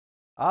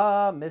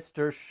Ah,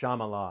 Mr.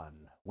 Shyamalan,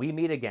 we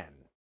meet again.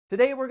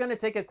 Today we're going to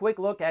take a quick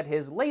look at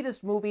his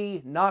latest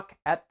movie, Knock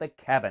at the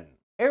Cabin.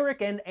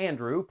 Eric and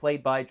Andrew,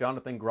 played by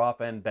Jonathan Groff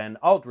and Ben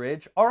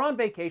Aldridge, are on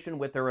vacation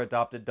with their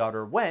adopted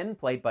daughter Wen,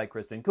 played by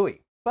Kristen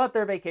Cui. But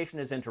their vacation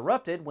is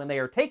interrupted when they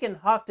are taken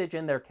hostage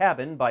in their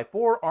cabin by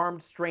four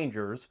armed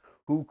strangers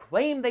who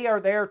claim they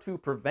are there to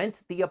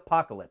prevent the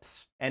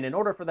apocalypse. And in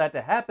order for that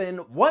to happen,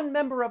 one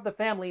member of the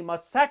family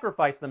must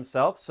sacrifice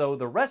themselves so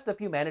the rest of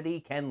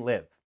humanity can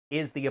live.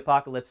 Is the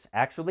apocalypse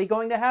actually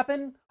going to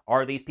happen?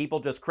 Are these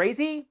people just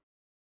crazy?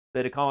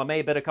 Bit of column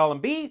A, bit of column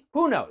B?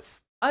 Who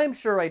knows? I'm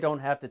sure I don't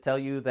have to tell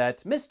you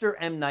that Mr.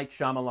 M. Night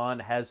Shyamalan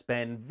has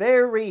been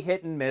very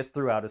hit and miss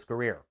throughout his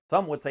career.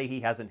 Some would say he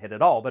hasn't hit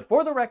at all, but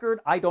for the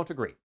record, I don't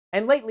agree.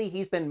 And lately,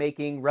 he's been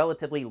making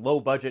relatively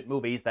low-budget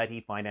movies that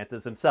he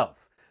finances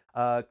himself.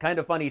 Kind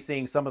of funny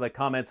seeing some of the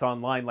comments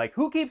online like,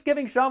 who keeps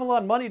giving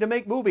Shyamalan money to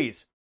make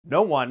movies?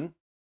 No one.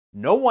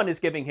 No one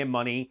is giving him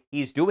money.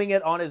 He's doing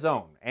it on his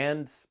own.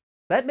 And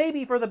that may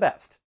be for the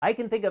best. I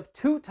can think of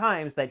 2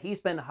 times that he's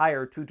been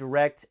hired to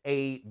direct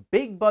a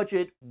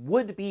big-budget,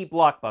 would-be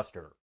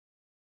blockbuster.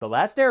 The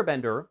Last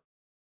Airbender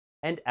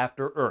and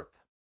After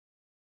Earth.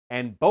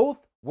 And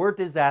both were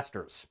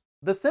disasters.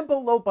 The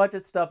simple,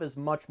 low-budget stuff is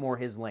much more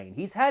his lane.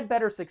 He's had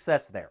better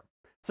success there.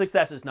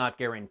 Success is not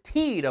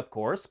guaranteed, of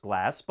course,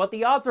 Glass, but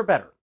the odds are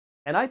better.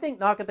 And I think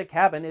Knock at the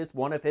Cabin is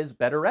one of his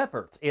better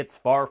efforts. It's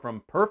far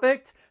from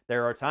perfect.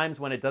 There are times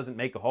when it doesn't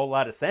make a whole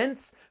lot of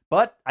sense,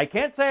 but I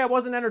can't say I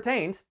wasn't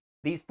entertained.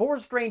 These 4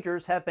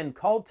 strangers have been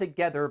called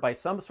together by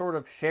some sort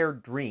of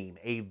shared dream,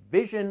 a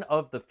vision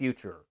of the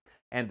future,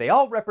 and they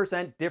all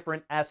represent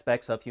different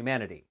aspects of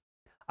humanity.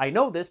 I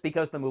know this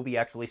because the movie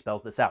actually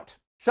spells this out.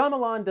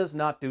 Shyamalan does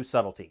not do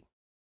subtlety.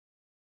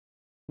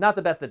 Not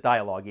the best at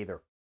dialogue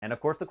either. And of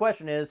course the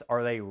question is,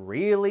 are they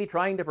really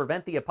trying to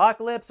prevent the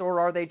apocalypse, or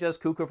are they just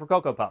cuckoo for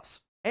Cocoa Puffs?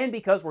 And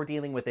because we're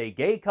dealing with a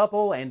gay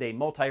couple and a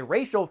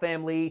multiracial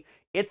family,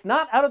 it's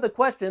not out of the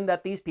question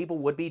that these people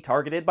would be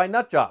targeted by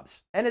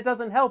nutjobs. And it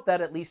doesn't help that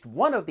at least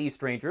one of these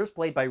strangers,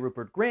 played by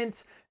Rupert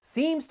Grint,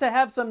 seems to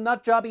have some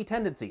nutjobby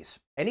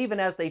tendencies. And even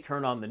as they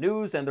turn on the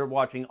news and they're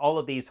watching all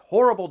of these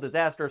horrible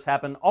disasters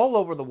happen all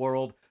over the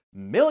world,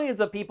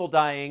 millions of people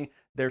dying,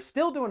 they're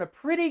still doing a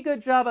pretty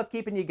good job of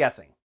keeping you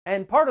guessing.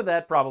 And part of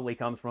that probably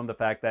comes from the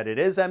fact that it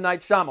is M.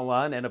 Night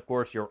Shyamalan, and of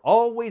course you're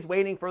always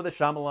waiting for the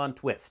Shyamalan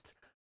twist.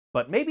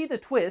 But maybe the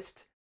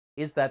twist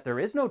is that there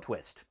is no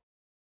twist.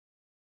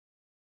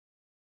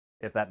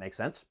 If that makes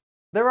sense.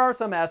 There are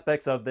some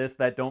aspects of this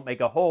that don't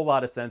make a whole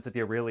lot of sense if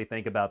you really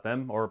think about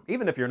them, or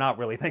even if you're not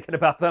really thinking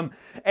about them.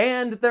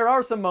 And there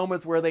are some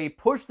moments where they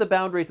push the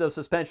boundaries of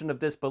suspension of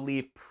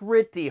disbelief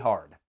pretty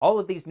hard. All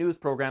of these news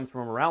programs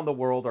from around the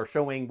world are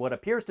showing what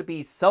appears to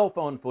be cell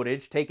phone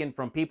footage taken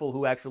from people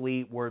who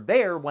actually were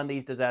there when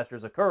these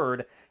disasters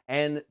occurred,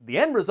 and the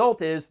end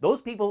result is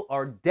those people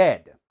are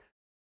dead.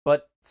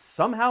 But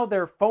somehow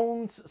their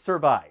phones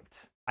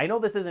survived. I know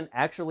this isn't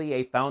actually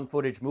a found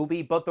footage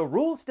movie, but the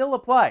rule still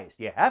applies.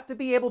 You have to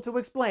be able to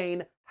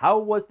explain how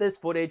was this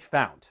footage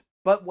found.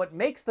 But what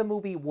makes the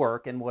movie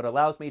work and what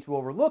allows me to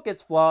overlook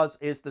its flaws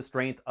is the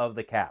strength of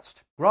the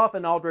cast. Groff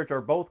and Aldridge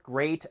are both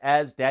great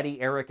as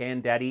Daddy Eric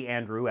and Daddy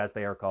Andrew, as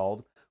they are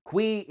called.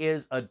 Cui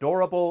is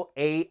adorable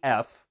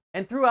AF.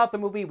 And throughout the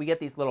movie, we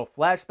get these little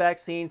flashback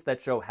scenes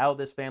that show how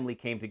this family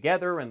came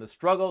together and the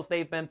struggles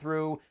they've been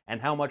through and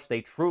how much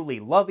they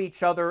truly love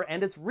each other,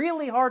 and it's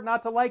really hard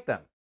not to like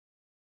them.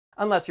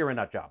 Unless you're a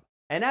nutjob.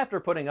 And after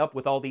putting up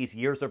with all these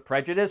years of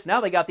prejudice,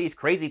 now they got these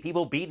crazy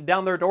people beating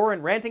down their door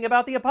and ranting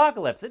about the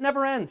apocalypse. It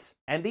never ends.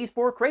 And these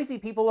 4 crazy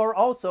people are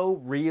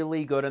also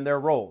really good in their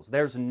roles.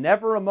 There's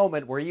never a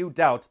moment where you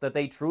doubt that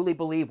they truly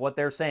believe what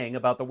they're saying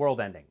about the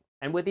world ending.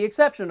 And with the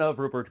exception of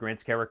Rupert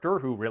Grint's character,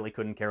 who really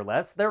couldn't care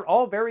less, they're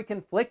all very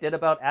conflicted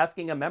about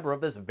asking a member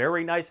of this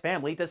very nice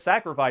family to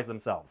sacrifice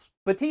themselves.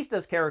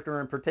 Batista's character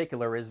in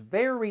particular is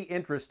very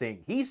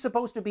interesting. He's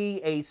supposed to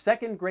be a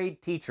 2nd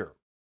grade teacher.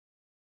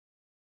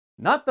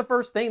 Not the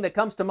first thing that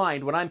comes to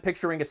mind when I'm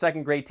picturing a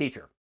 2nd grade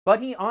teacher.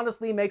 But he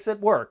honestly makes it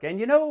work, and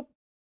you know,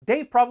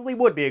 Dave probably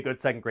would be a good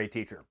 2nd grade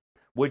teacher.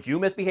 Would you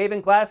misbehave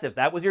in class if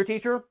that was your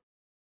teacher?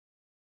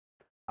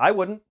 I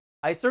wouldn't.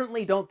 I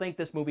certainly don't think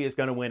this movie is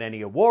going to win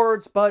any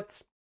awards,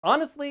 but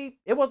honestly,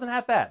 it wasn't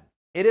half bad.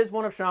 It is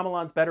one of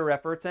Shyamalan's better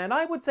efforts, and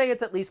I would say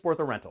it's at least worth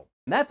a rental.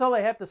 And that's all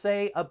I have to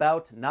say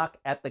about Knock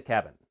at the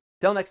Cabin.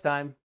 Till next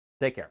time,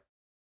 take care.